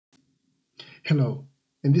Hello,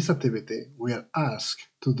 in this activity we are asked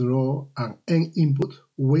to draw an n-input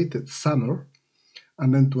weighted summer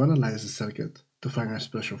and then to analyze the circuit to find an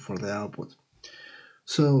expression for the output.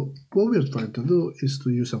 So what we are trying to do is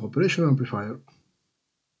to use an operational amplifier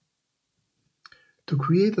to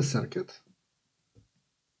create a circuit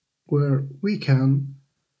where we can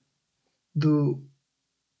do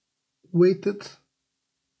weighted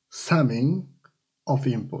summing of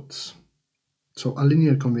inputs, so a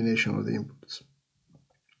linear combination of the inputs.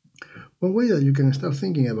 One way that you can start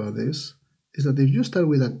thinking about this is that if you start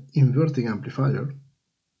with an inverting amplifier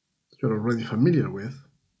you're already familiar with,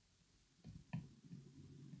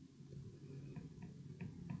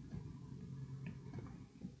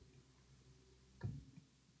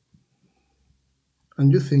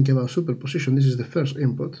 and you think about superposition, this is the first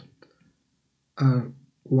input,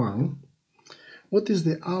 R1, what is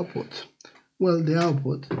the output? Well, the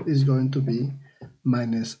output is going to be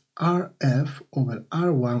minus RF over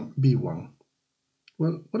R1 B1.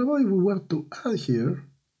 Well, what about if we were to add here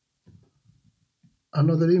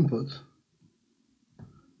another input,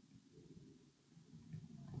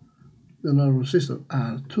 another resistor,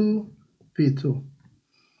 R2 B2?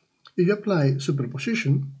 If you apply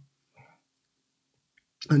superposition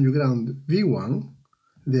and you ground V1,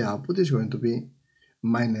 the output is going to be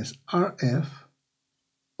minus RF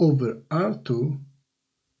over R2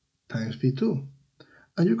 times V2.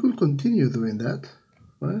 And you could continue doing that,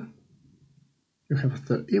 right? You have a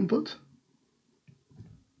third input,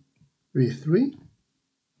 V3,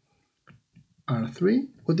 R3.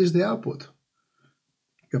 What is the output?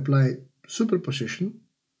 You apply superposition,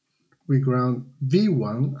 we ground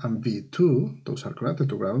V1 and V2, those are connected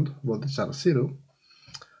to ground, voltages are 0,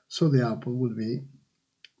 so the output would be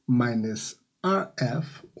minus RF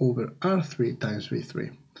over R3 times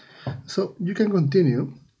V3. So you can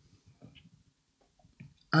continue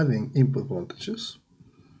adding input voltages.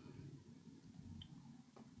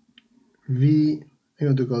 I'm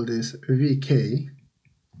going to call this VK.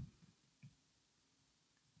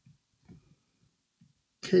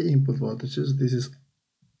 K input voltages, this is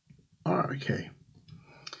RK.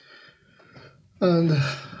 And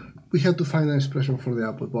we have to find an expression for the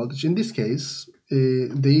output voltage. In this case,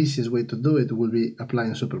 the easiest way to do it will be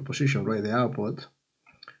applying superposition, right? The output,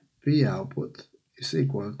 V output is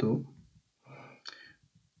equal to,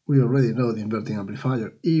 we already know the inverting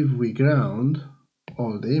amplifier, if we ground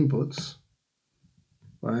all the inputs,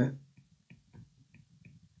 right?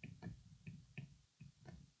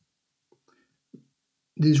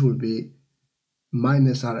 This will be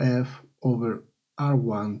minus RF over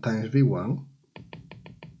R1 times V1.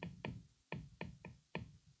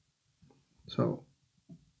 So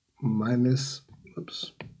minus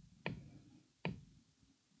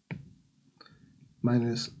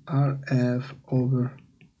RF over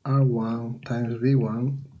R1 times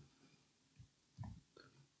V1.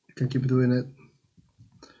 You can keep doing it.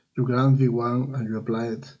 You ground V1 and you apply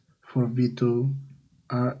it for V2,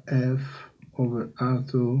 RF over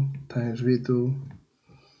R2 times V2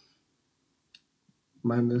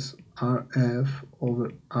 minus RF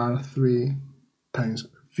over R3 times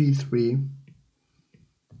V3,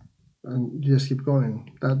 and you just keep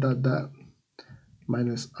going,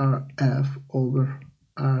 minus RF over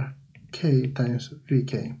RK times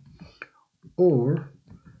VK, or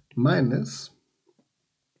minus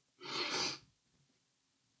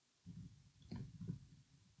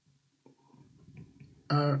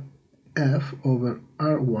RF over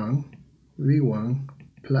R1 V1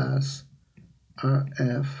 plus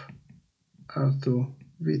RF R2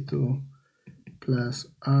 V2 plus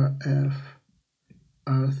RF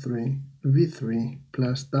R3 V3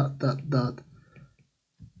 plus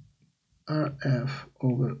RF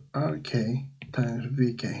over RK times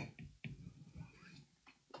VK.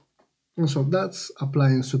 And so that's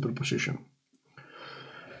applying superposition.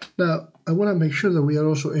 Now, I want to make sure that we are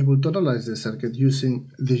also able to analyze the circuit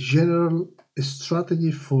using the general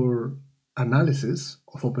strategy for analysis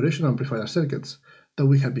of operational amplifier circuits that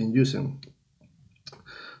we have been using.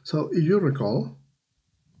 So if you recall,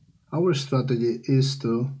 our strategy is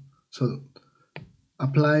to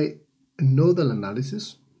apply nodal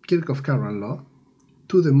analysis, Kirchhoff current law,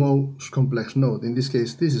 to the most complex node. In this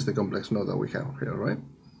case, this is the complex node that we have here, right?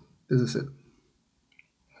 This is it.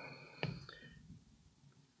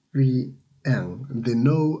 Vn, the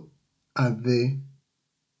node at the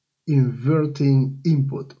inverting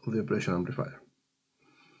input of the operational amplifier.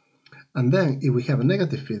 And then if we have a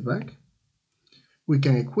negative feedback, we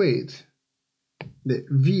can equate the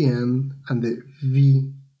Vn and the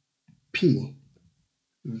Vp,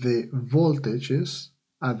 the voltages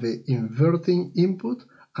at the inverting input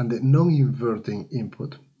and the non-inverting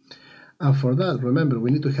input. And for that, remember,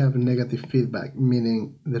 we need to have negative feedback,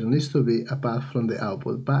 meaning there needs to be a path from the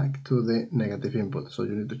output back to the negative input. So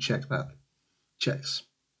you need to check that. Checks.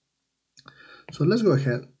 So let's go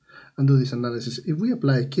ahead and do this analysis. If we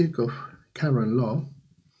apply Kirchhoff current law,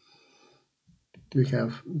 we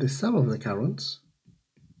have the sum of the currents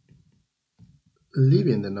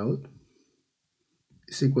leaving the node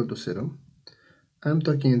is equal to 0. I'm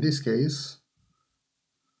talking in this case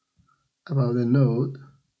about the node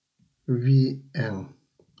Vn.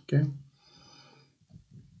 Okay,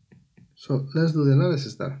 so let's do the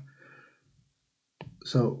analysis there.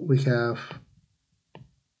 So we have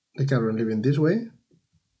the current leaving this way,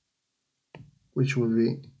 which will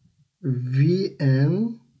be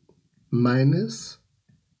Vn minus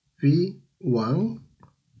V1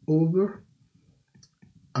 over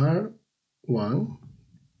R1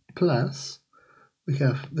 plus, we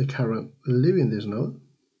have the current leaving this node,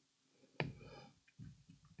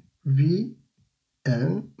 Vn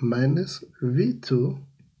minus V2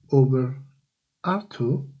 over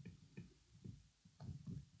R2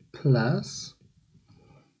 plus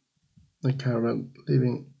the current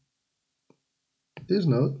leaving this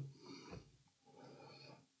node,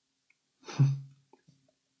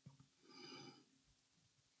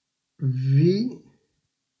 Vn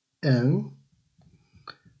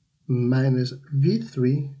minus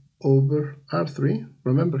V3 over R3.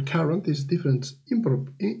 Remember, current is different in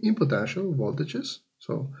potential voltages.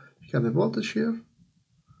 So you have the voltage here,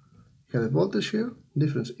 you have the voltage here,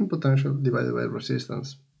 difference in potential divided by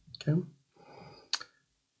resistance. Okay,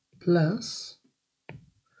 plus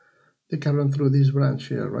the current through this branch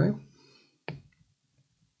here, right?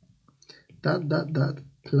 That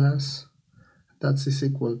plus that is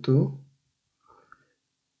equal to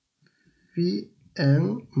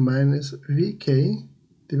Vn minus Vk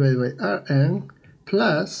divided by Rn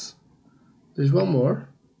plus, there's one more,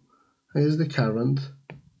 and is the current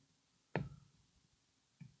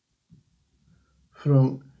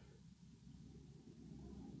from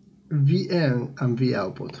Vn and V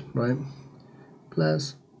output, right?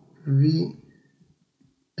 Plus Vn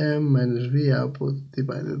minus V output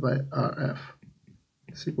divided by Rf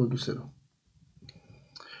is equal to 0.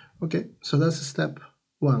 Okay, so that's step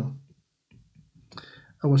 1.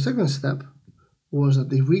 Our second step was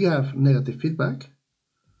that if we have negative feedback,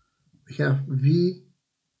 we have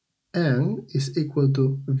Vn is equal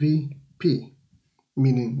to Vp,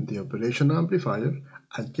 meaning the operational amplifier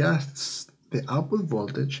adjusts the output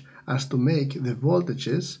voltage as to make the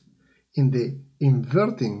voltages in the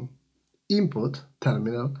inverting input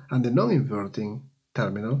terminal and the non-inverting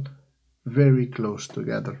terminal very close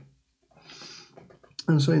together.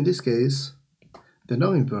 And so in this case, the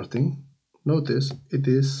non-inverting, notice it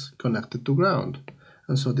is connected to ground,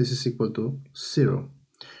 and so this is equal to 0,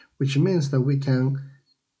 which means that we can,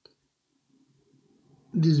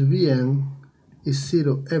 this Vn is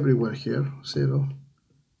 0 everywhere here, 0,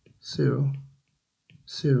 0,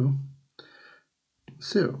 0,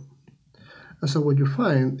 0. And so what you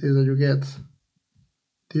find is that you get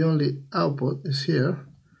the only output is here,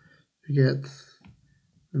 you get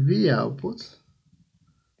V output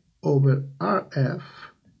over Rf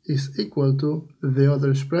is equal to the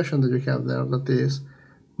other expression that you have there, that is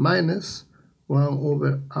minus 1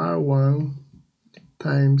 over R1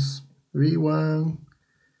 times V1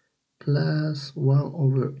 plus 1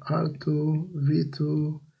 over R2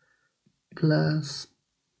 V2 plus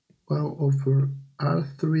 1 over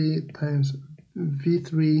R3 times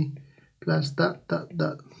V3 plus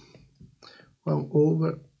that 1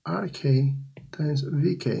 over Rk times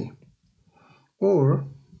Vk. Or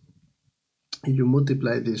if you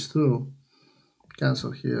multiply these two,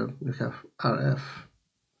 cancel here, you have Rf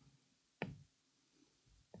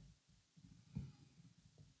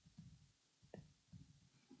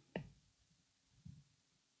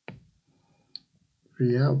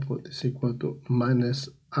V output is equal to minus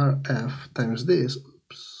Rf times this,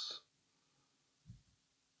 oops,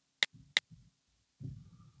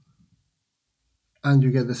 and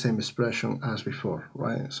you get the same expression as before,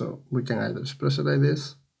 right? So we can either express it like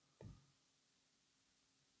this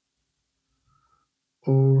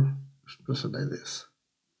or express it like this,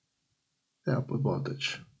 the output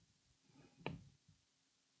voltage.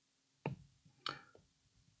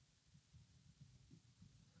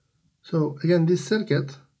 So again, this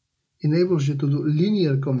circuit enables you to do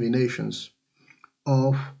linear combinations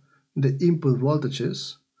of the input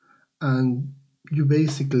voltages, and you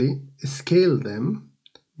basically scale them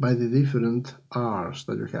by the different R's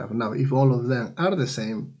that you have. Now, if all of them are the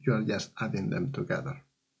same, you are just adding them together.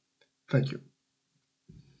 Thank you.